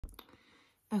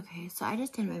Okay, so I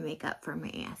just did my makeup for my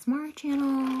ASMR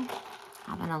channel.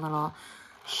 Having a little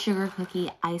sugar cookie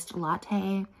iced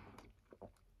latte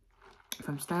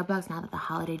from Starbucks now that the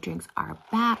holiday drinks are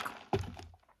back.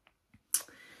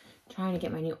 Trying to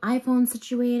get my new iPhone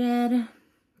situated.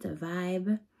 It's a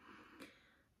vibe.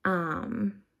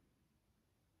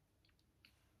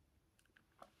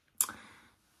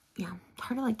 Yeah, it's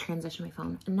hard to like transition my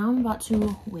phone. And now I'm about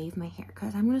to wave my hair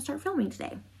because I'm going to start filming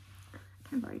today.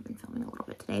 I've already been filming a little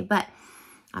bit today, but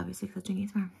obviously because I'm doing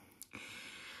ASMR.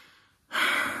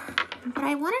 But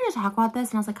I wanted to talk about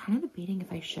this, and I was like kind of debating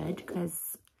if I should,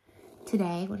 because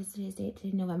today, what is today's date?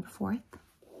 Today, November 4th,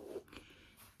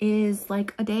 is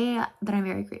like a day that I'm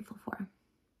very grateful for.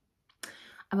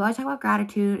 I've always talked about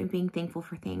gratitude and being thankful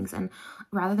for things, and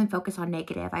rather than focus on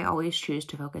negative, I always choose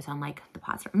to focus on like the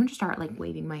positive. I'm gonna just start like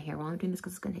waving my hair while I'm doing this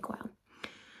because it's gonna take a while.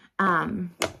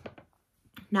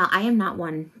 Now I am not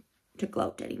one to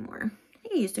gloat anymore. I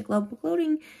think I used to gloat, but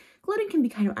gloating can be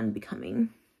kind of unbecoming.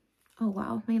 Oh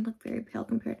wow, I look very pale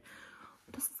compared.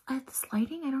 This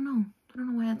lighting, I don't know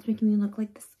why that's making me look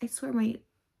like this. I swear I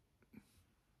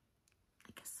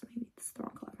guess maybe this is the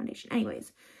wrong color foundation.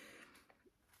 Anyways,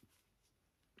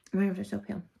 my arms are so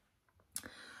pale.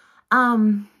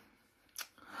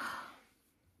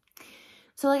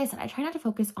 So like I said, I try not to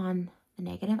focus on the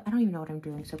negative. I don't even know what I'm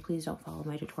doing, so please don't follow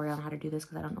my tutorial on how to do this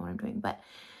because I don't know what I'm doing. But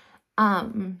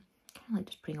kind of like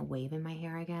just putting a wave in my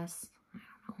hair, I guess. I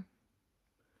don't know.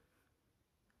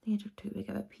 I think I took too big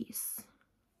of a piece.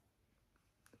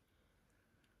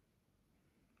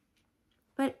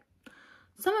 But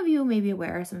some of you may be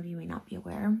aware, some of you may not be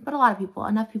aware, but enough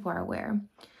people are aware.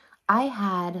 I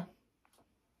had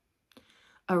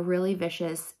a really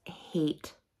vicious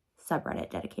hate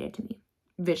subreddit dedicated to me.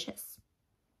 Vicious.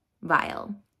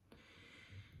 Vile.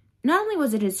 Not only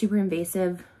was it super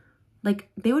invasive, like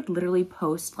they would literally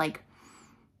post like,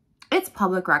 it's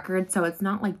public record, so it's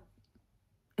not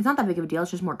that big of a deal,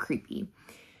 it's just more creepy.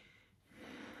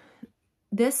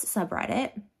 This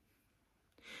subreddit,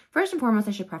 first and foremost,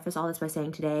 I should preface all this by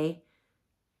saying today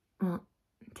the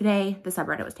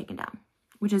subreddit was taken down,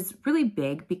 which is really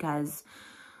big because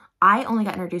I only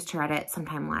got introduced to Reddit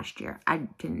sometime last year. I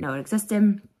didn't know it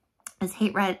existed. This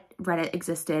hate Reddit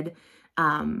existed.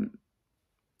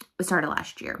 It started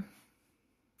last year.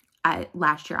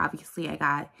 Last year, obviously, I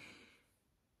got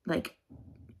like,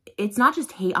 it's not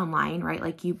just hate online, right?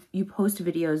 Like you post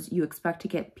videos, you expect to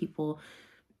get people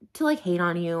to like hate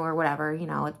on you or whatever, you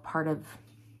know, it's part of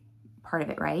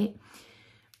it, right?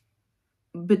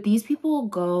 But these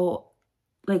people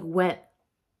went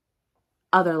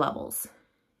other levels.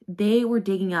 They were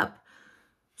digging up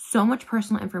so much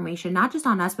personal information, not just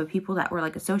on us, but people that were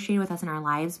like associated with us in our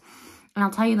lives. And I'll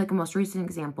tell you like a most recent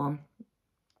example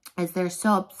is they're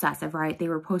so obsessive, right? They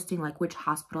were posting like which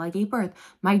hospital I gave birth,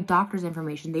 my doctor's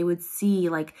information. They would see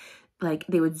like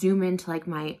they would zoom into like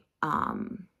my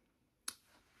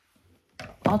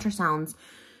ultrasounds,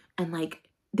 and like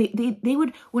they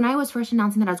would, when I was first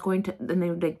announcing that I was going to, then they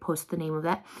would like post the name of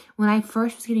that. When I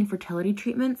first was getting fertility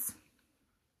treatments,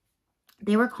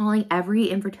 they were calling every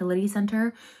infertility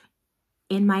center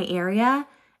in my area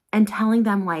and telling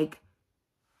them like,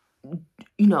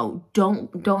 you know,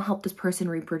 don't help this person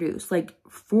reproduce, like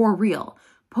for real,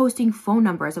 posting phone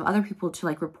numbers of other people to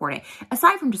like report it.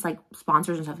 Aside from just like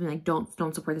sponsors and stuff, and like don't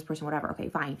support this person, whatever. Okay,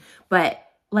 fine. But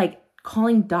like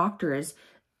calling doctors,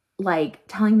 like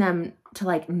telling them to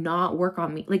like not work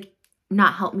on me, like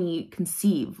not help me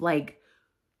conceive, like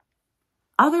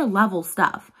other level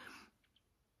stuff.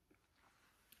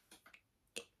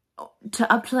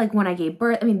 Up to like when I gave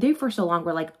birth. I mean, they for so long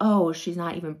were like, oh, she's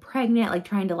not even pregnant, like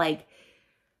trying to like,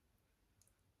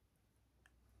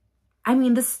 I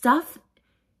mean, the stuff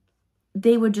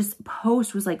they would just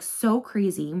post was like so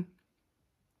crazy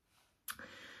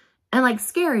and like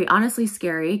scary, honestly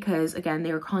scary, because again,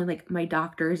 they were calling like my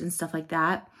doctors and stuff like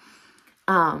that.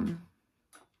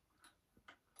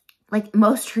 Like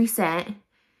most recent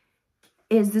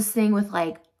is this thing with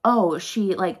like, oh,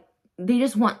 she like,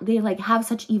 they like have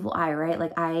such evil eye, right?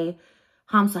 Like I,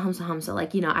 hamsa,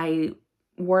 like, you know, I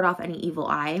ward off any evil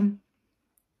eye. And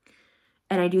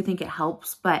I do think it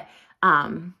helps, but,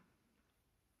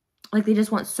 like they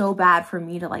just want so bad for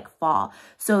me to like fall.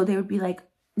 So they would be like,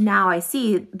 now I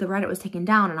see the Reddit was taken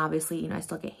down, and obviously, you know, I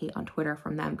still get hate on Twitter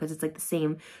from them because it's like the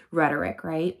same rhetoric,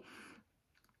 right?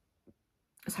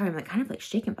 Sorry, I'm like kind of like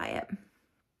shaken by it.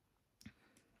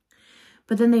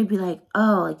 But then they'd be like,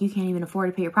 oh, like you can't even afford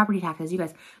to pay your property taxes. You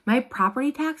guys, my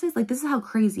property taxes, like this is how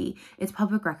crazy, it's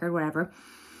public record, whatever.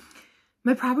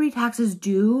 My property taxes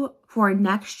due for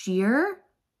next year,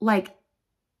 like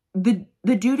the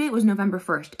due date was November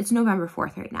 1st. It's November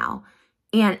 4th right now.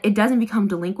 And it doesn't become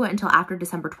delinquent until after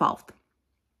December 12th.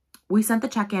 We sent the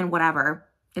check in, whatever.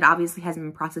 It obviously hasn't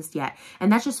been processed yet.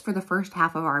 And that's just for the first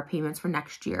half of our payments for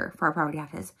next year, for our property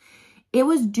taxes. It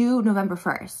was due November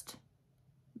 1st.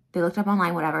 They looked up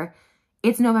online, whatever.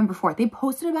 It's November 4th. They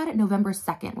posted about it November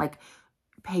 2nd. Like,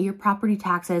 pay your property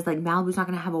taxes. Like, Malibu's not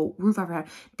going to have a roof over her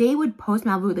head. They would post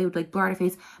Malibu. They would, like, blur out her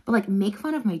face. But, like, make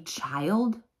fun of my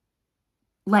child.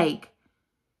 Like,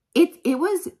 it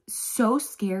was so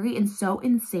scary and so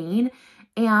insane.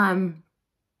 And,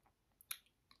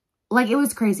 like, it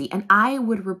was crazy. And I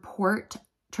would report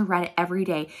to Reddit every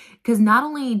day, because not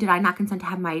only did I not consent to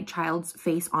have my child's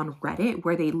face on Reddit,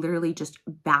 where they literally just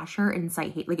bash her and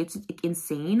incite hate. Like, it's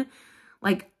insane.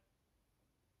 Like,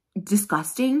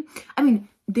 disgusting. I mean,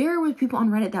 there were people on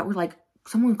Reddit that were like,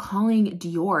 someone calling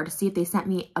Dior to see if they sent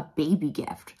me a baby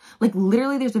gift. Like,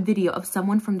 literally, there's a video of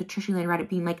someone from the Trishy Lane Reddit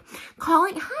being like,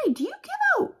 calling, hi, do you give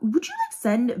out, would you like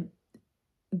send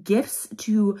gifts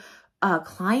to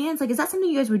clients? Like, is that something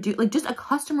you guys would do? Like, just a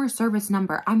customer service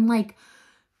number. I'm like,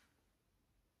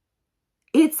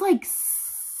 it's like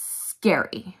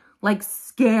scary. Like,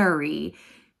 scary.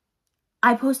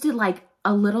 I posted like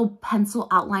a little pencil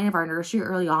outline of our nursery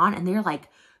early on, and they're like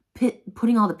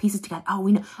putting all the pieces together. Oh,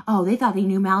 we know. Oh, they thought they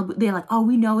knew Malibu. They're like, oh,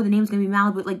 we know the name's gonna be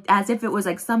Malibu. Like, as if it was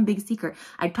like some big secret.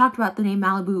 I talked about the name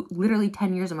Malibu literally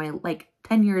 10 years of my, like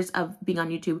 10 years of being on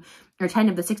YouTube, or 10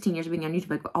 of the 16 years of being on YouTube.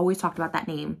 Like, always talked about that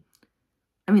name.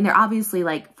 I mean, they're obviously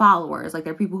like followers. Like,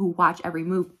 they're people who watch every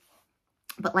move.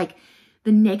 But like,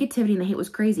 the negativity and the hate was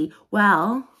crazy.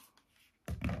 Well,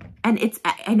 and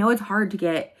I know it's hard to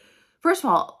get, first of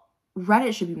all,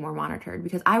 Reddit should be more monitored,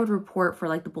 because I would report for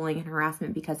like the bullying and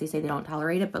harassment because they say they don't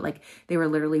tolerate it, but like they were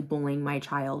literally bullying my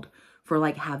child for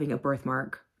like having a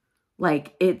birthmark.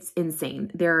 Like, it's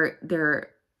insane.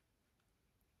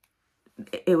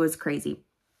 It was crazy.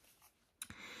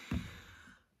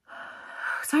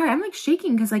 Sorry, I'm like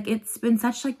shaking because like it's been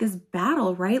such like this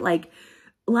battle, right? Like,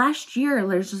 last year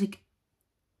there's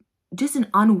just an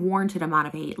unwarranted amount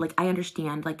of hate. Like, I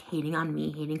understand like hating on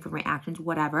me, hating for my actions,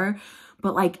 whatever,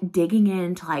 but like digging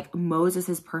into like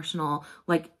Moses's personal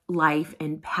like life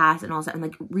and past and all that, and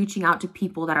like reaching out to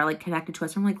people that are like connected to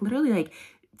us from like literally like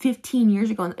 15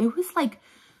 years ago. And it was like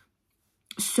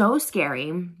so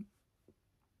scary.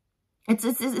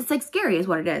 It's like scary is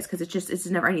what it is, because it's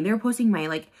never ending. They were posting my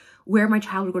like where my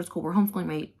child would go to school. We're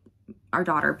homeschooling our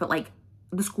daughter, but like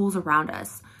the schools around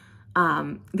us.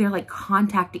 They're like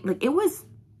contacting, like it was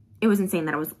insane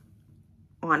that I was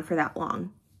on for that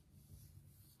long.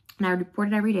 And I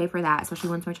reported every day for that, especially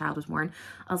once my child was born.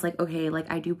 I was like, okay,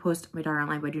 like I do post my daughter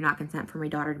online, but I do not consent for my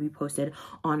daughter to be posted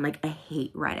on like a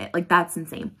hate Reddit. Like, that's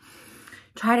insane.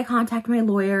 Try to contact my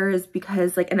lawyers,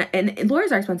 because like, and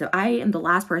lawyers are expensive. I am the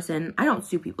last person, I don't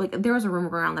sue people. Like, there was a rumor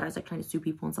around that I was like trying to sue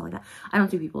people and stuff like that. I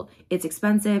don't sue people. It's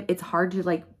expensive. It's hard to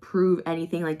like prove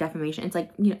anything like defamation. It's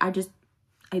like, you know,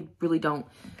 I really don't,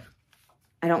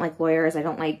 I don't like lawyers. I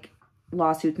don't like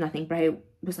lawsuits, nothing. But I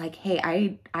was like,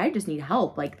 hey, I just need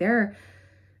help. Like, they're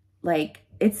like,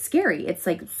 it's scary. It's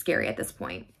like scary at this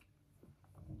point.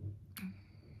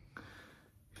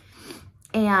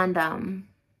 And,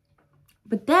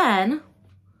 but then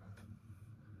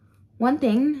one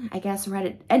thing, I guess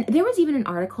Reddit, and there was even an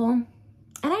article, and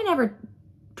I never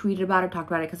tweeted about it, talked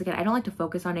about it, because again, I don't like to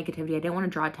focus on negativity. I didn't want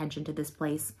to draw attention to this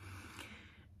place.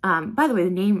 By the way, the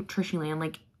name Trishy Land,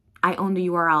 like, I own the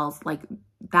URLs. Like,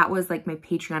 that was like my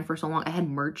Patreon for so long. I had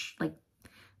merch. Like,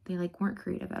 they like weren't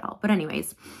creative at all. But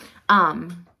anyways, I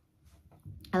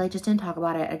like just didn't talk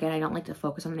about it. Again, I don't like to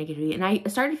focus on the negativity. And I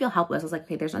started to feel helpless. I was like,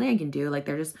 okay, there's nothing I can do. Like,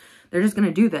 they're just going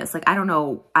to do this. Like, I don't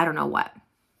know what.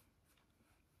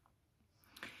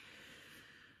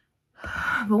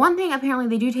 But one thing apparently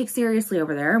they do take seriously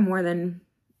over there, more than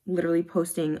literally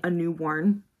posting a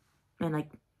newborn and like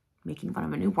making fun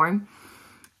of a newborn.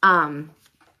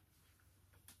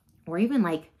 Or even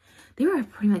like, they were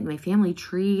putting like my family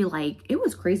tree, like it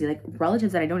was crazy, like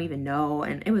relatives that I don't even know,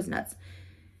 and it was nuts,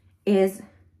 is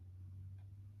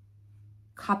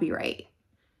copyright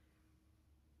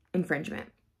infringement,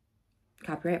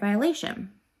 copyright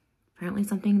violation. Apparently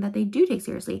something that they do take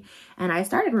seriously. And I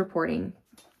started reporting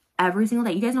every single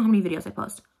day. You guys know how many videos I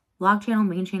post. Vlog channel,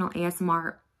 main channel,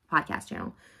 ASMR, podcast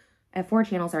channel. I have 4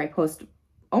 channels that I post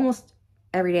almost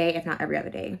every day, if not every other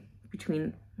day,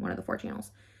 between one of the 4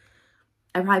 channels.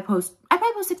 I probably post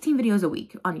 16 videos a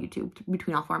week on YouTube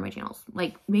between all 4 of my channels.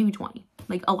 Like, maybe 20.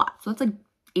 Like, a lot. So that's like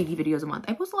 80 videos a month.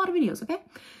 I post a lot of videos, okay?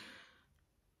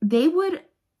 They would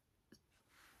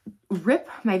rip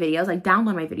my videos, like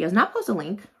download my videos, not post a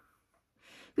link.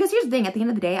 Because here's the thing, at the end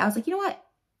of the day, I was like, you know what?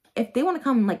 If they want to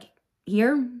come like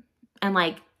here and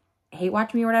like hate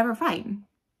watch me or whatever, fine.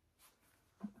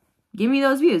 Give me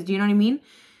those views. Do you know what I mean?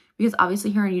 Because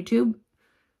obviously here on YouTube,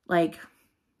 like,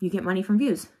 you get money from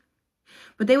views.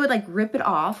 But they would like rip it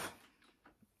off.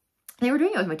 They were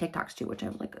doing it with my TikToks too, which I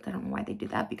was like, I don't know why they do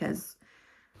that, because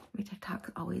my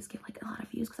TikTok always get like a lot of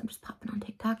views because I'm just popping on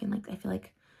TikTok, and like I feel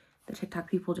like the TikTok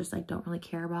people just like don't really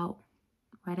care about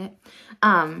Reddit.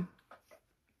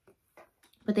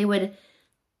 But they would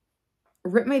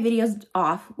rip my videos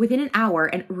off within an hour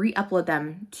and re-upload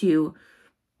them to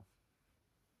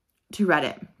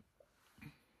Reddit.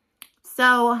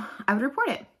 So I would report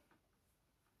it.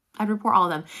 I'd report all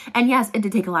of them. And yes, it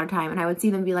did take a lot of time. And I would see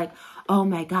them be like, oh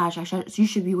my gosh, you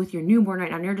should be with your newborn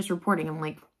right now. And you're just reporting. I'm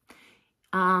like,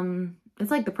 it's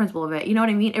like the principle of it. You know what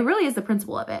I mean? It really is the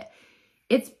principle of it.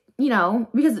 It's, you know,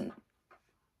 because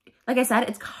like I said,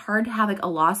 it's hard to have like a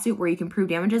lawsuit where you can prove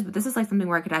damages, but this is like something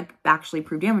where I could actually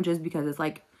prove damages, because it's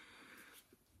like,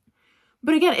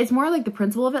 but again, it's more like the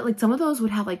principle of it. Like some of those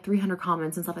would have like 300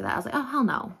 comments and stuff like that. I was like, oh, hell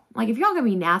no. Like if y'all gonna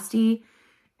be nasty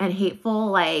and hateful,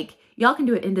 like y'all can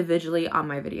do it individually on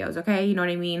my videos. Okay. You know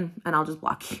what I mean? And I'll just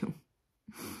block you,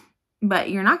 but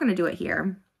you're not going to do it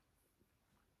here.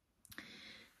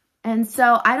 And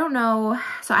so I don't know.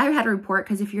 So I had to report,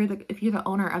 because if you're the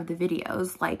owner of the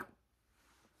videos, like,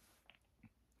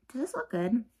 does this look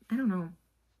good? I don't know.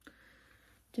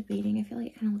 Debating. I feel like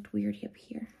it kind of looked weird up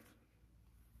here.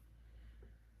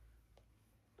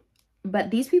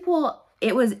 But these people,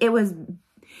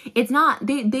 it's not,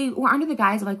 they were under the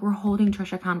guise of like, we're holding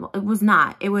Trisha accountable. It was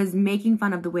not. It was making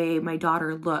fun of the way my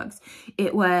daughter looks.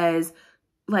 It was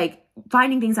like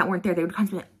finding things that weren't there. They would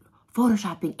constantly like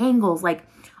photoshopping angles. Like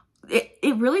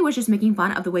it really was just making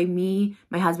fun of the way me,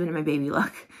 my husband, and my baby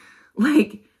look.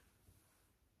 Like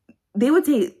they would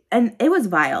say, and it was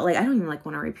vile. Like I don't even like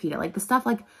want to repeat it. Like the stuff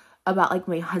like about like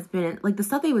my husband, like the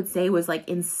stuff they would say was like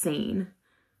insane.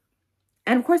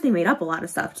 And of course they made up a lot of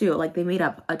stuff too. Like they made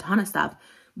up a ton of stuff,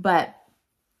 but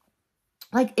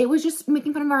like it was just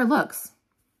making fun of our looks.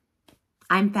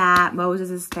 I'm fat. Moses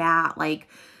is fat. Like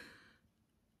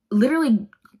literally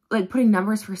like putting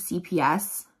numbers for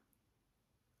CPS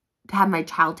to have my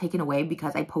child taken away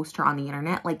because I post her on the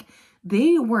internet. Like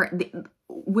they were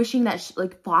wishing that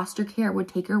like foster care would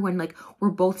take her when like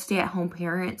we're both stay-at-home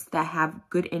parents that have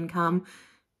good income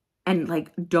and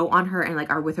like dote on her and like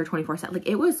are with her 24/7. Like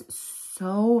it was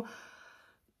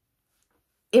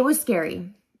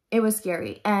scary. It was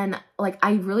scary. And like,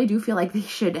 I really do feel like they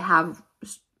should have,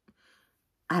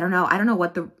 I don't know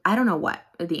what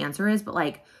the answer is, but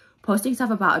like posting stuff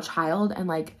about a child and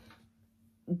like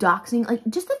doxing, like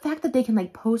just the fact that they can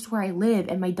like post where I live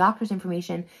and my doctor's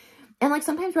information. And like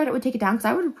sometimes Reddit would take it down, because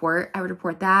I would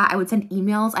report that. I would send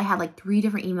emails. I had like 3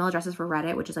 different email addresses for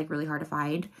Reddit, which is like really hard to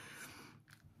find.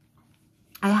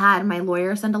 I had my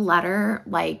lawyer send a letter,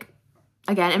 like,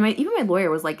 again, and even my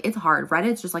lawyer was like, it's hard.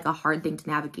 Reddit's just like a hard thing to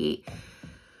navigate.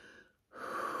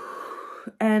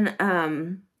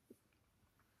 And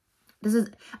this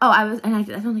is, I don't think I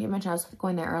mentioned I was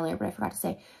going there earlier, but I forgot to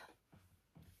say.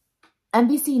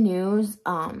 NBC News,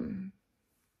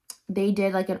 they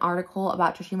did like an article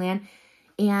about Trisha Land,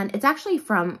 and it's actually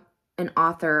from an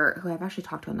author who I've actually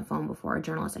talked to on the phone before, a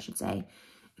journalist, I should say,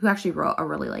 who actually wrote a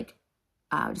really like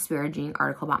disparaging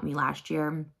article about me last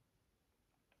year.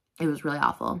 It was really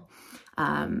awful,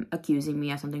 accusing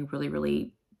me of something really,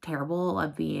 really terrible,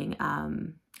 of being, I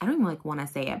don't even like want to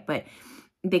say it, but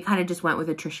they kind of just went with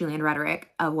the Trisha Land rhetoric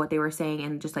of what they were saying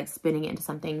and just like spinning it into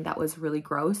something that was really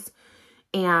gross.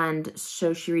 And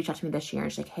so she reached out to me this year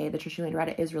and she's like, hey, the Trisha Land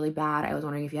Reddit is really bad. I was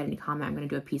wondering if you had any comment. I'm going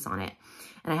to do a piece on it.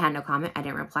 And I had no comment. I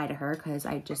didn't reply to her because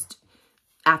I just,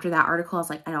 after that article, I was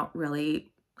like, I don't really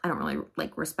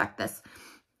like respect this.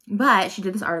 But she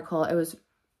did this article.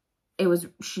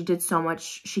 She did so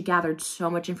much, she gathered so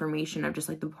much information of just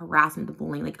like the harassment, the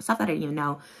bullying, like stuff that I didn't even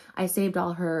know. I saved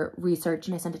all her research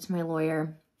and I sent it to my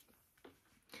lawyer.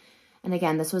 And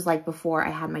again, this was like before I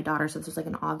had my daughter, so this was like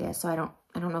in August. So I don't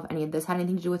know if any of this had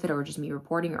anything to do with it or just me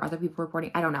reporting or other people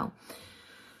reporting. I don't know.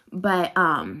 But,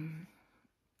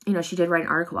 you know, she did write an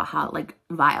article about how like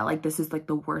vile, like this is like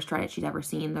the worst Reddit she's ever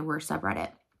seen, the worst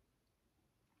subreddit.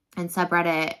 And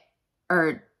Reddit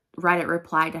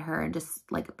replied to her and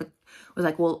just like was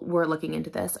like, well, we're looking into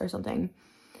this or something.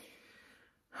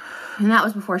 And that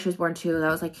was before she was born too. That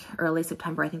was like early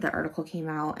September. I think that article came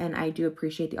out, and I do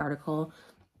appreciate the article.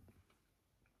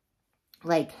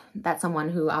 Like that's someone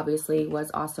who obviously was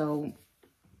also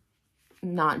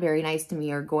not very nice to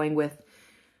me, or going with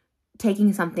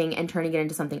taking something and turning it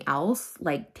into something else,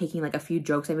 like taking like a few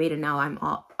jokes I made and now I'm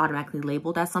automatically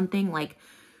labeled as something. Like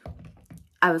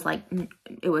I was like,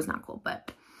 it was not cool.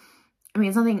 But I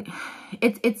mean,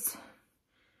 it's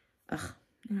ugh,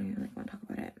 I don't even like want to talk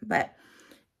about it, but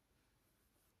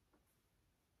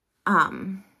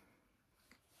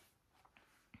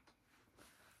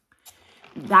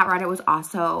that Reddit was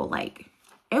also like,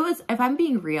 it was, if I'm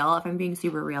being real, if I'm being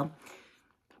super real,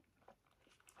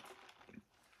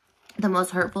 the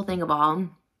most hurtful thing of all,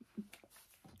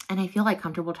 and I feel like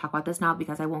comfortable to talk about this now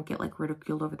because I won't get like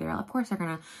ridiculed over there. Of course, they're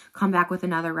going to come back with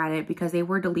another Reddit because they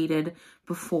were deleted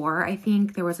before. I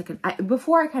think there was like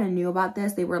before I kind of knew about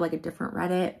this, they were like a different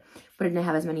Reddit, but it didn't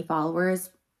have as many followers.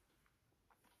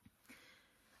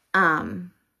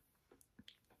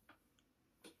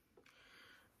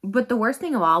 But the worst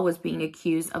thing of all was being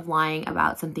accused of lying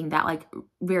about something that like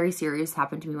very serious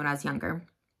happened to me when I was younger.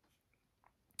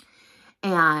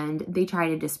 And they tried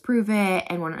to disprove it.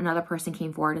 And when another person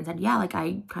came forward and said, yeah, like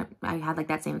I had like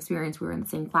that same experience. We were in the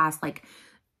same class. Like,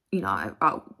 you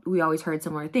know, we always heard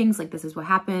similar things. Like, this is what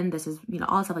happened. This is, you know,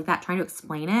 all stuff like that, trying to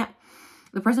explain it.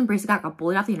 The person basically got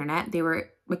bullied off the internet. They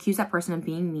were accused that person of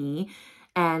being me.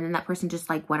 And then that person just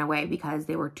like went away because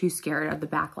they were too scared of the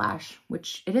backlash,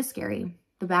 which it is scary.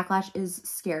 The backlash is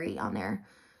scary on there.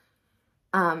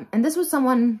 And this was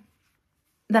someone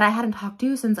that I hadn't talked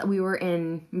to since we were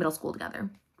in middle school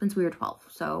together, since we were 12.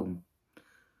 So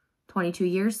 22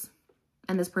 years.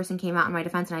 And this person came out in my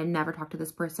defense, and I had never talked to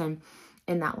this person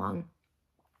in that long.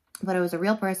 But it was a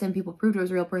real person. People proved it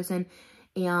was a real person.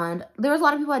 And there was a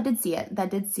lot of people that did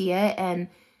see it. And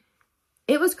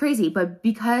it was crazy. But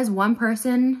because one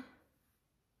person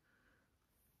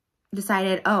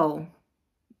decided, oh,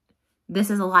 this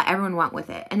is a lot, everyone went with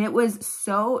it. And it was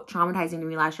so traumatizing to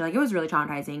me last year. Like, it was really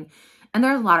traumatizing. And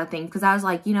there's a lot of things, because I was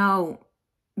like, you know,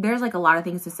 there's like a lot of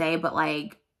things to say, but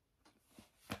like,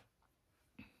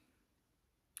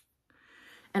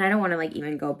 and I don't want to like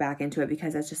even go back into it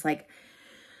because it's just like,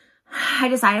 I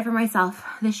decided for myself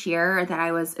this year that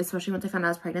I was, especially once I found out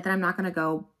I was pregnant, that I'm not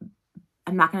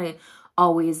going to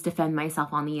always defend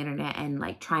myself on the internet and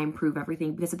like try and prove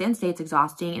everything, because at the end of the day, it's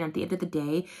exhausting. And at the end of the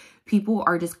day, people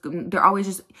are just, they're always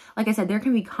just, like I said, there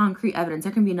can be concrete evidence.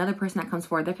 There can be another person that comes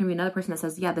forward. There can be another person that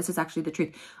says, yeah, this is actually the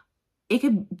truth. It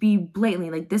could be blatantly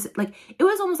like this, like it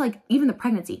was almost like even the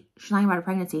pregnancy. She's lying about a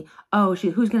pregnancy. Oh,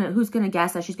 who's gonna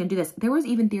guess that she's gonna do this? There was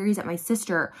even theories that my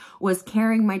sister was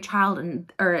carrying my child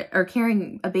and or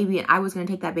carrying a baby, and I was gonna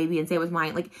take that baby and say it was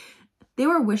mine. Like, they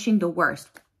were wishing the worst.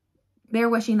 They were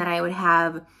wishing that I would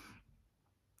have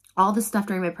all this stuff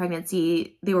during my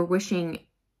pregnancy. They were wishing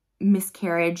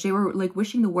miscarriage. They were like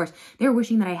wishing the worst. They were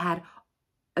wishing that I had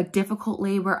a difficult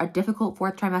labor, a difficult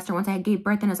fourth trimester. Once I gave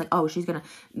birth, and I was like, oh, she's gonna,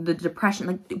 the depression,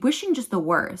 like wishing just the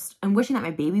worst, and wishing that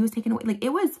my baby was taken away. Like,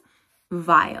 it was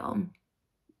vile.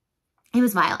 It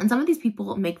was vile. And some of these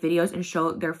people make videos and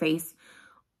show their face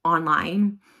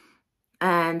online.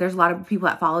 And there's a lot of people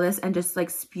that follow this and just like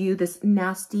spew this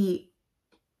nasty,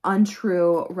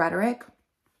 untrue rhetoric.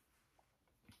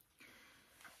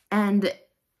 And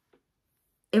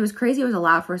it was crazy it was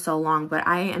allowed for so long, but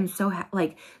I am so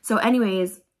so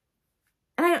anyways,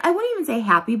 and I wouldn't even say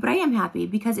happy, but I am happy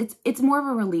because it's more of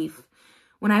a relief.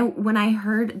 When I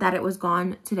heard that it was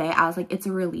gone today, I was like, it's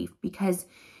a relief, because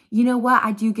you know what?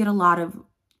 I do get a lot of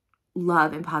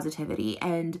love and positivity,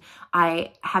 and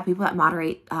I have people that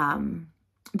moderate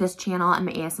this channel and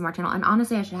my ASMR channel, and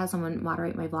honestly, I should have someone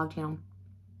moderate my vlog channel.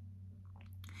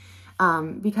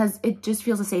 Because it just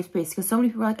feels a safe space, because so many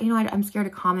people are like, you know, I'm scared to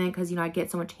comment because, you know, I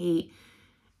get so much hate.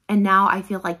 And now I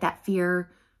feel like that fear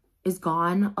is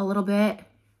gone a little bit.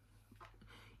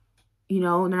 You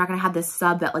know, they're not going to have this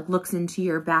sub that like looks into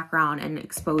your background and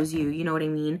expose you. You know what I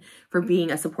mean? For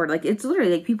being a supporter. Like, it's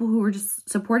literally like people who were just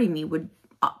supporting me would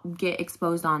get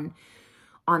exposed on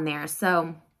there.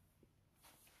 So,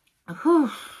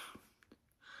 whew,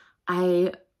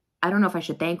 I don't know if I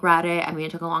should thank Reddit. I mean,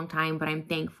 it took a long time, but I'm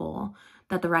thankful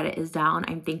that the Reddit is down.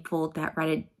 I'm thankful that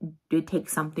Reddit did take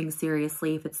something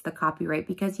seriously if it's the copyright,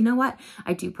 because you know what?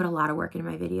 I do put a lot of work into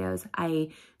my videos. I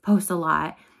post a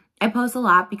lot. I post a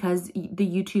lot because the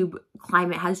YouTube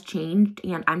climate has changed,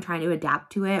 and I'm trying to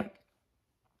adapt to it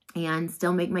and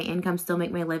still make my income, still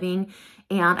make my living.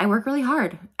 And I work really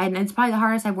hard. And it's probably the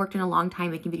hardest I've worked in a long time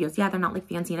making videos. Yeah, they're not like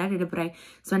fancy and edited, but I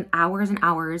spend hours and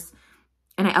hours,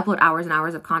 and I upload hours and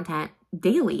hours of content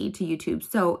daily to YouTube.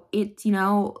 So it's, you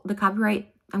know, the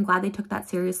copyright, I'm glad they took that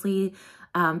seriously,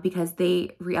 because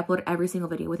they re-upload every single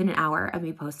video within an hour of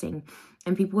me posting.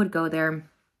 And people would go there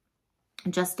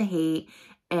just to hate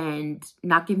and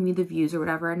not give me the views or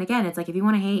whatever. And again, it's like, if you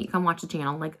want to hate, come watch the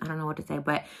channel. Like, I don't know what to say,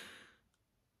 but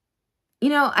you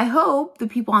know, I hope the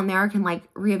people on there can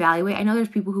like reevaluate. I know there's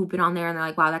people who've been on there and they're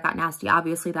like, wow, that got nasty.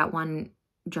 Obviously that one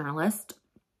journalist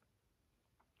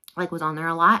like was on there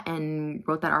a lot and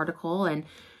wrote that article and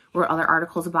wrote other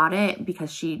articles about it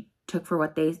because she took for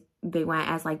what they went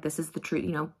as like, this is the truth,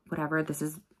 you know, whatever,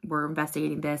 we're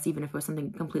investigating this, even if it was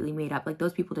something completely made up. Like,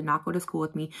 those people did not go to school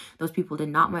with me. Those people did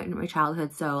not my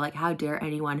childhood. So like, how dare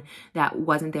anyone that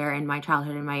wasn't there in my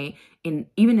childhood,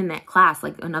 even in that class,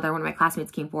 like another one of my classmates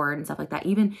came forward and stuff like that.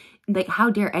 Even like, how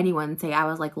dare anyone say I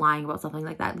was like lying about something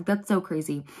like that? That's so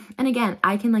crazy. And again,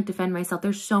 I can like defend myself.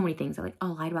 There's so many things. I'm like,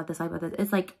 oh, lied about this, lied about this.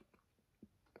 It's like,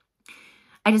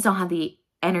 I just don't have the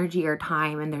energy or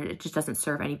time, and it just doesn't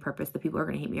serve any purpose. The people who are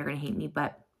going to hate me,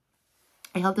 but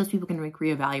I hope those people can like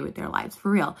reevaluate their lives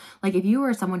for real. Like, if you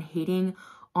were someone hating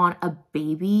on a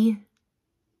baby,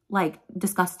 like,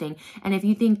 disgusting. And if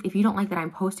you don't like that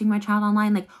I'm posting my child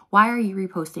online, like, why are you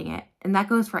reposting it? And that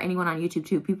goes for anyone on YouTube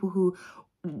too. People who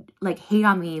like hate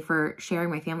on me for sharing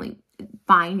my family,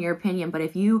 fine, your opinion. But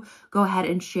if you go ahead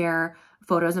and share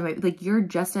photos of my, like, you're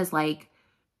just as like,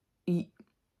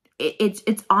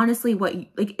 it's honestly what you,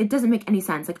 like, it doesn't make any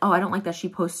sense. Like, oh, I don't like that she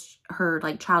posts her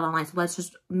like child online, so let's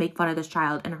just make fun of this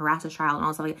child and harass this child and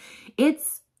all stuff like that.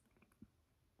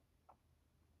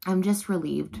 I'm just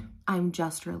relieved. I'm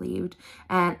just relieved.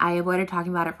 And I avoided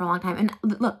talking about it for a long time.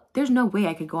 And look, there's no way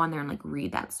I could go on there and like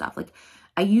read that stuff. Like,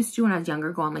 I used to when I was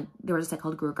younger go on, like, there was a site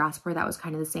called Guru Grasper that was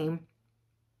kind of the same.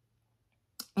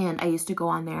 And I used to go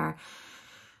on there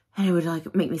and it would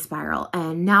like make me spiral.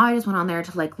 And now I just went on there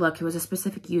to like, look, it was a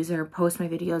specific user, post my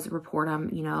videos, report them,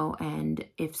 you know, and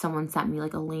if someone sent me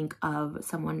like a link of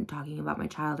someone talking about my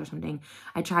child or something,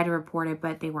 I tried to report it,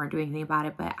 but they weren't doing anything about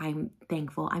it. But I'm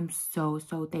thankful. I'm so,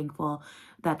 so thankful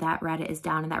that Reddit is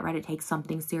down and that Reddit takes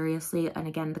something seriously. And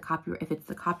again, if it's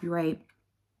the copyright,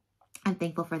 I'm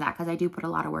thankful for that, because I do put a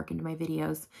lot of work into my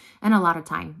videos and a lot of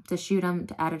time to shoot them,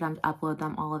 to edit them, to upload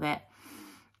them, all of it.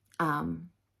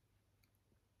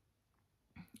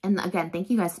 And again,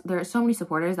 thank you guys. There are so many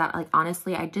supporters that, like,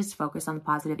 honestly, I just focus on the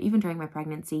positive. Even during my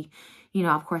pregnancy, you know,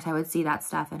 of course I would see that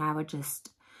stuff and I would just,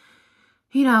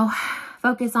 you know,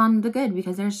 focus on the good,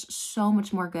 because there's so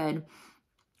much more good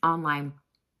online.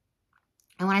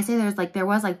 And when I say there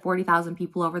was like 40,000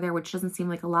 people over there, which doesn't seem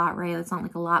like a lot, right? It's not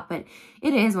like a lot, but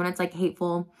it is when it's like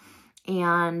hateful.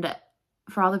 And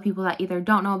for all the people that either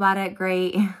don't know about it,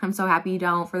 great. I'm so happy you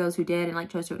don't. For those who did and like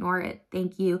chose to ignore it,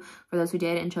 thank you. For those who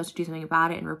did and chose to do something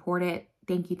about it and report it,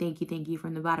 thank you, thank you, thank you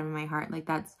from the bottom of my heart. Like,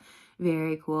 that's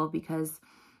very cool, because,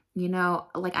 you know,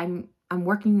 like, I'm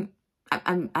working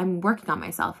on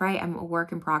myself, right? I'm a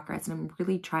work in progress, and I'm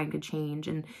really trying to change.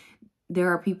 And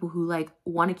there are people who like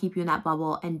want to keep you in that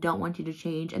bubble and don't want you to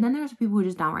change. And then there's people who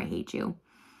just downright hate you.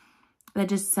 That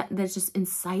just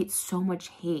incites so much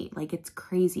hate. Like, it's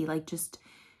crazy. Like, just,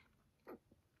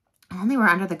 and they were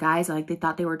under the guise of, like, they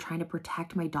thought they were trying to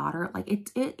protect my daughter. Like,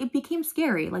 it became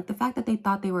scary. Like, the fact that they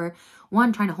thought they were,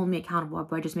 one, trying to hold me accountable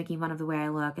by just making fun of the way I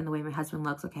look and the way my husband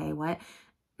looks. Okay, what?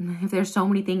 If there's so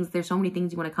many things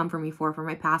you want to come for me for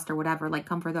my past or whatever, like,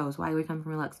 come for those. Why do we come for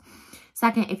my looks?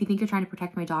 Second, if you think you're trying to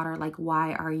protect my daughter, like,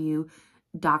 why are you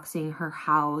doxing her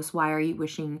house? Why are you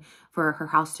wishing for her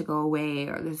house to go away,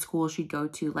 or the school she'd go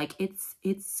to? Like, it's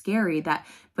scary that,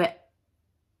 but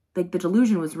like, the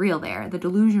delusion was real there. The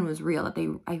delusion was real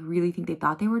that I really think they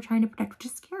thought they were trying to protect,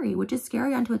 which is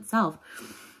scary unto itself.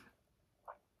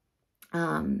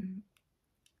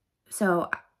 So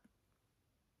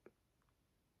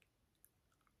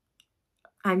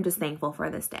I'm just thankful for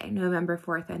this day, November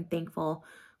 4th. I'm thankful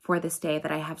for this day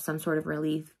that I have some sort of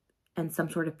relief and some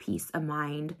sort of peace of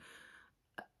mind.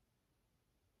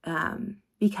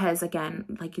 Because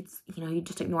again, like, it's, you know, you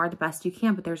just ignore the best you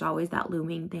can, but there's always that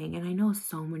looming thing. And I know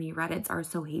so many Reddits are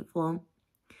so hateful.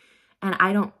 And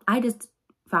I just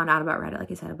found out about Reddit,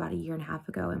 like I said, about 1.5 years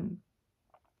ago. And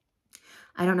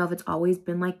I don't know if it's always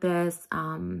been like this.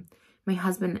 My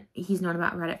husband, he's known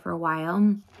about Reddit for a while.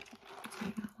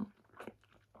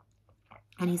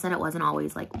 And he said it wasn't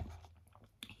always like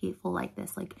hateful like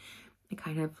this. Like, it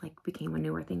kind of like became a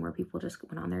newer thing where people just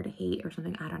went on there to hate or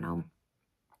something. I don't know.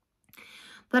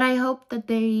 But I hope that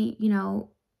they, you know,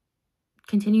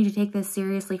 continue to take this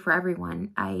seriously for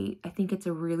everyone. I think it's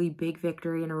a really big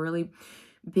victory and a really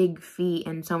big feat.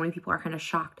 And so many people are kind of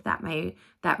shocked that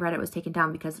that Reddit was taken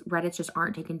down, because Reddits just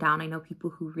aren't taken down. I know people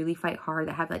who really fight hard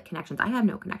that have like connections. I have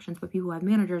no connections, but people who have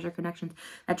managers or connections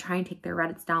that try and take their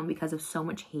Reddits down because of so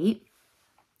much hate,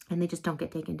 and they just don't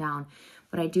get taken down.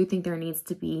 But I do think there needs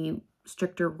to be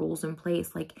stricter rules in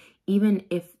place. Like, even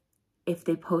if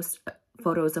they post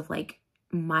photos of like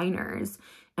minors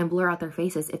and blur out their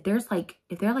faces, if they're like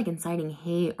inciting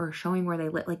hate or showing where they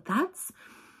live, like, that's,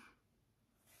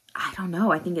 I don't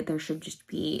know. I think that there should just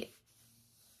be,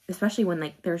 especially when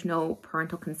like there's no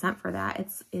parental consent for that.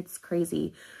 It's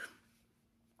crazy.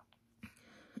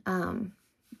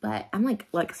 But I'm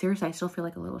like seriously, I still feel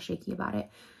like a little shaky about it,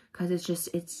 because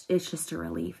it's just a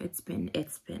relief. It's been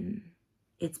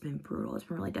brutal. It's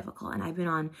been really difficult. And I've been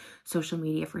on social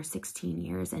media for 16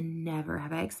 years and never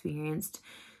have I experienced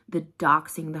the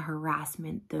doxing, the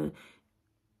harassment, the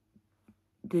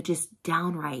just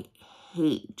downright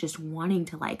hate, just wanting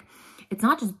to, like, it's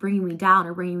not just bringing me down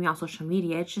or bringing me off social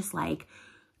media. It's just like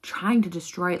trying to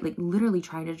destroy, like literally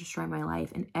trying to destroy my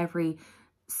life in every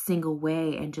single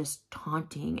way, and just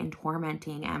taunting and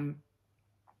tormenting. And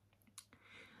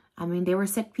I mean, they were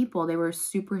sick people. They were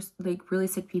super, like, really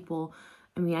sick people.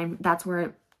 I mean, that's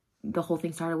where the whole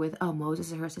thing started with, oh,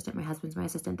 Moses is her assistant, my husband's my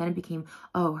assistant. Then it became,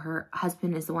 oh, her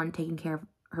husband is the one taking care of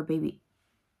her baby.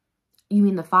 You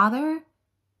mean the father?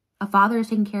 A father is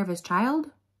taking care of his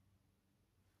child?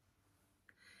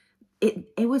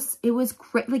 It was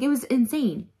like, it was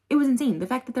insane. It was insane. The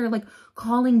fact that they're like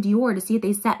calling Dior to see if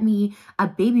they sent me a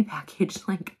baby package,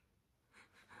 like,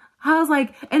 I was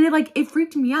like, and it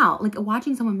freaked me out, like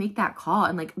watching someone make that call,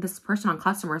 and like this person on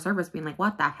customer service being like,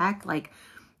 what the heck? Like,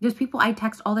 there's people I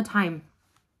text all the time.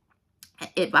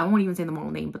 I won't even say the mall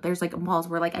name, but there's like malls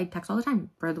where like I text all the time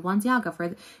for the Balenciaga, for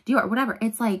the Dior, whatever.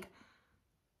 It's like,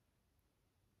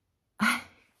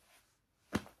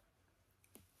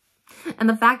 and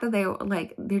the fact that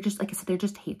they're just, like I said, they're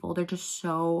just hateful. They're just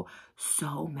so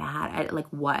mad at, like,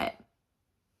 what?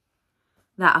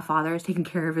 That a father is taking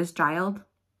care of his child?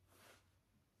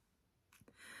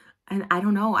 And I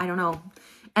don't know.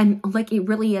 And like, it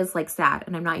really is like sad.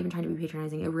 And I'm not even trying to be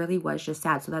patronizing. It really was just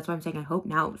sad. So that's why I'm saying I hope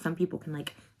now some people can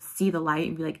like see the light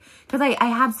and be like, because I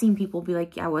have seen people be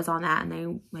like, yeah, I was on that. And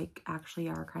they like actually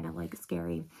are kind of like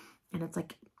scary. And it's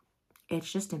like, it's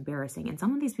just embarrassing. And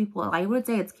some of these people, I would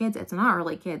say it's kids. It's not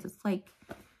really kids. It's like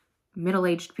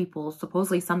middle-aged people,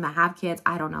 supposedly some that have kids.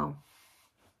 I don't know.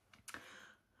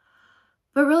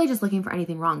 But really just looking for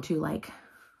anything wrong too. Like,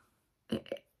 I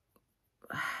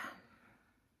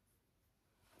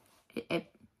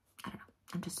don't know.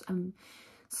 I'm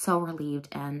so relieved,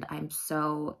 and I'm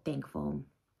so thankful.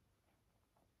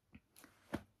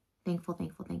 Thankful,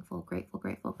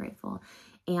 grateful.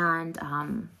 And,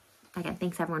 again,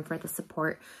 thanks everyone for the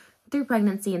support through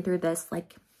pregnancy and through this.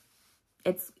 Like,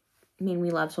 it's made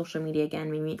me love social media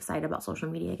again, made me excited about social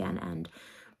media again. And,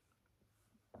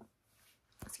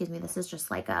 excuse me, this is just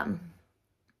like, I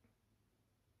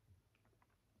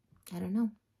don't know,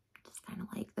 just kind of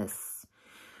like this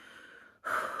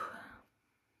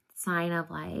sign of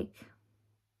like,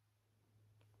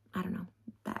 I don't know,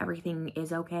 that everything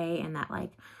is okay, and that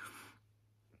like,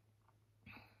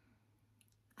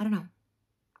 I don't know.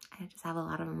 I just have a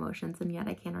lot of emotions, and yet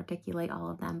I can't articulate all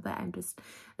of them, but I'm just,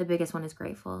 the biggest one is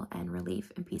grateful and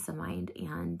relief and peace of mind.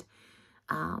 And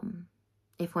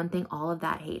if one thing all of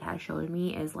that hate has showed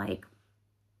me is like,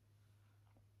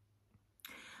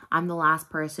 I'm the last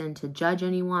person to judge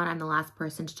anyone. I'm the last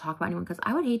person to talk about anyone, because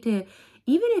I would hate to,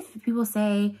 even if people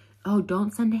say, oh,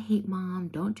 don't send a hate mom,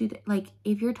 don't do that. Like,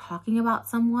 if you're talking about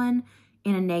someone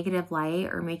in a negative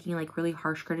light, or making like really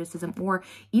harsh criticism, or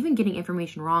even getting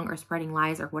information wrong, or spreading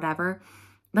lies or whatever,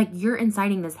 like, you're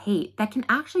inciting this hate that can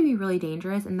actually be really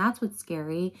dangerous. And that's what's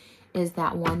scary, is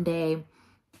that one day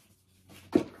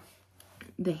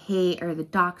the hate or the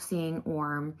doxing,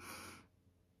 or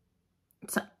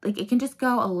so, like, it can just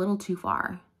go a little too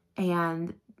far.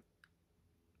 And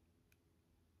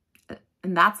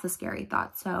that's the scary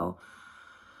thought. So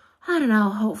I don't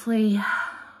know, hopefully.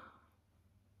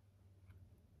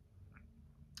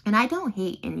 And I don't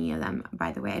hate any of them,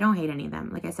 by the way. I don't hate any of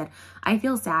them. Like I said, I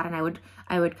feel sad, and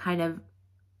I would kind of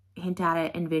hint at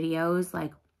it in videos,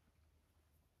 like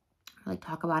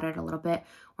talk about it a little bit,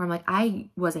 where I'm like, I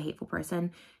was a hateful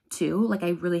person too. Like, I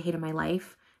really hated my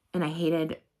life, and I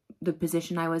hated the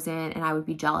position I was in, and I would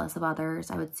be jealous of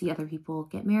others. I would see other people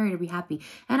get married or be happy.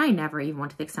 And I never even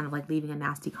went to the extent of like leaving a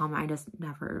nasty comment. I just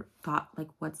never thought like,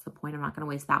 what's the point? I'm not going to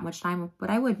waste that much time. But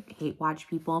I would hate watch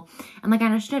people, and like, I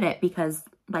understood it, because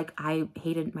like, I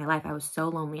hated my life. I was so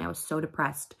lonely. I was so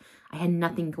depressed. I had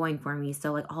nothing going for me.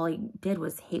 So like, all I did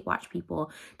was hate watch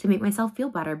people to make myself feel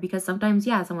better, because sometimes,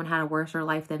 yeah, someone had a worse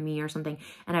life than me or something,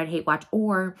 and I'd hate watch,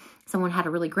 or someone had a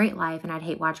really great life and I'd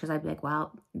hate watch, because I'd be like,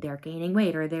 well, they're gaining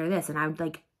weight, or they're this. And I would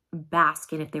like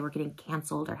bask in if they were getting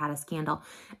canceled or had a scandal.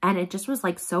 And it just was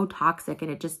like so toxic,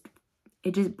 and it just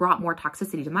brought more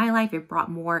toxicity to my life. It brought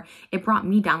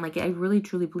me down. Like, I really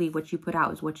truly believe what you put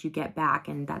out is what you get back.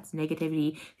 And that's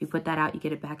negativity. If you put that out, you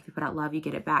get it back. If you put out love, you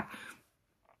get it back.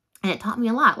 And it taught me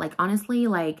a lot. Like, honestly,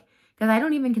 like, because I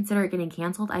don't even consider it getting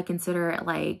canceled. I consider it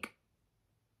like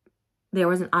there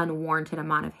was an unwarranted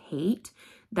amount of hate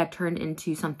that turned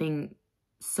into something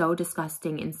so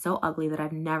disgusting and so ugly that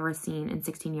I've never seen in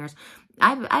 16 years.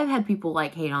 I've had people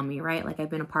like hate on me, right? Like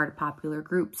I've been a part of popular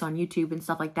groups on YouTube and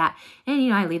stuff like that. And, you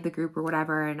know, I leave the group or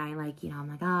whatever. And I like, you know, I'm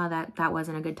like, oh, that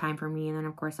wasn't a good time for me. And then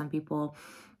of course, some people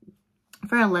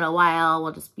for a little while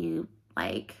will just be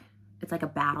like, it's like a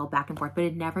battle back and forth, but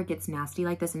it never gets nasty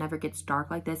like this. It never gets dark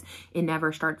like this. It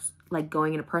never starts like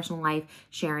going into personal life,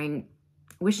 sharing,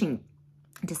 wishing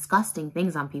disgusting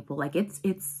things on people. Like it's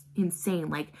insane.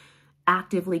 Like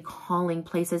actively calling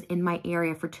places in my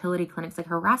area, fertility clinics, like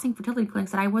harassing fertility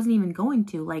clinics that I wasn't even going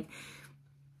to, like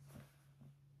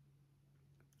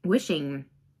wishing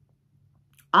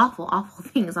awful, awful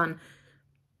things on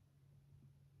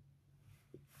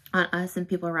us and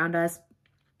people around us,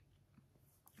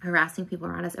 harassing people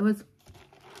around us. It was,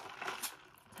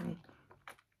 sorry.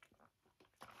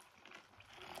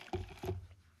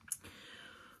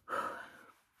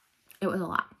 It was a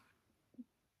lot.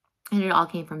 And it all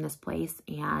came from this place.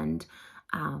 And,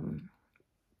 and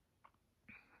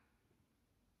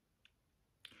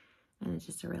it's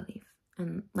just a relief.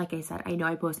 And like I said, I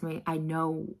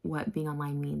know what being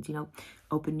online means, you know,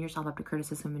 open yourself up to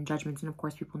criticism and judgments and of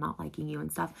course people not liking you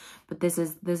and stuff. But this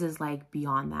is like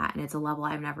beyond that. And it's a level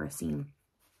I've never seen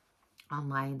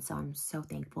online. So I'm so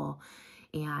thankful.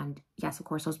 And yes, of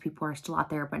course, those people are still out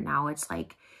there, but now it's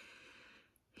like,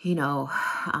 you know,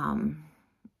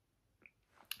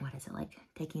 what is it, like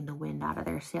taking the wind out of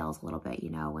their sails a little bit, you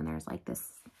know, when there's like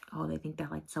this, oh, they think they're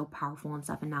like so powerful and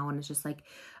stuff. And now when it's just like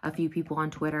a few people on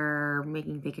Twitter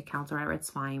making fake accounts or whatever, it's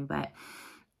fine. But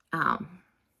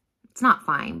it's not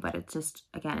fine, but it's just,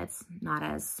 again, it's not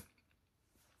as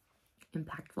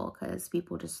impactful because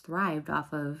people just thrived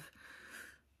off of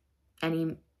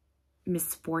any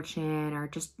misfortune or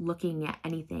just looking at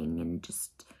anything and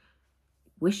just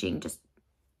wishing just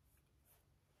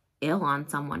ill on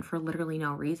someone for literally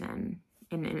no reason.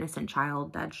 An innocent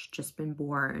child that's just been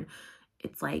born.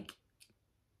 It's like,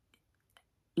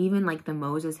 even like the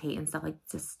Moses hate and stuff, like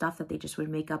just stuff that they just would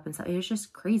make up and stuff. It was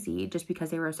just crazy just because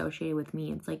they were associated with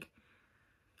me. It's like,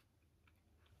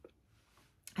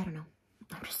 I don't know.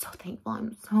 I'm just so thankful.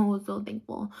 I'm so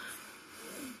thankful.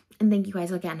 And thank you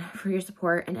guys again for your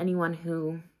support, and anyone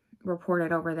who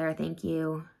reported over there, thank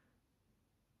you.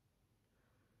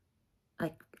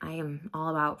 Like, I am all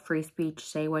about free speech.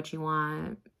 Say what you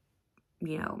want,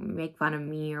 you know, make fun of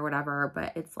me or whatever.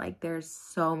 But it's like, there's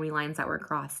so many lines that were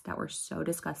crossed that were so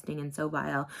disgusting and so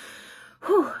vile.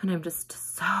 Whew. And I'm just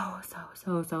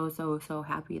so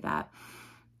happy that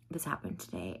this happened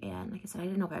today. And like I said, I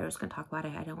didn't know if I was going to talk about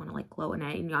it. I don't want to like gloat in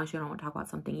it. And honestly, I don't want to talk about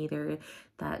something either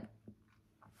that,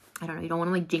 I don't know, you don't want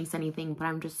to like jinx anything, but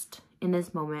I'm just, in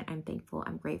this moment, I'm thankful,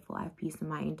 I'm grateful, I have peace of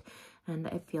mind, and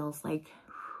it feels like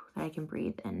that I can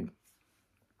breathe and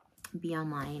be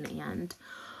online and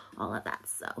all of that.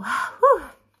 So, whew. All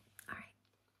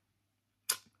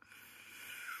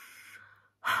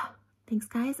right. Thanks,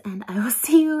 guys, and I will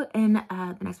see you in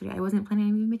the next video. I wasn't planning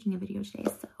on even making a video today,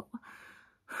 so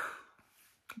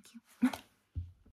thank you.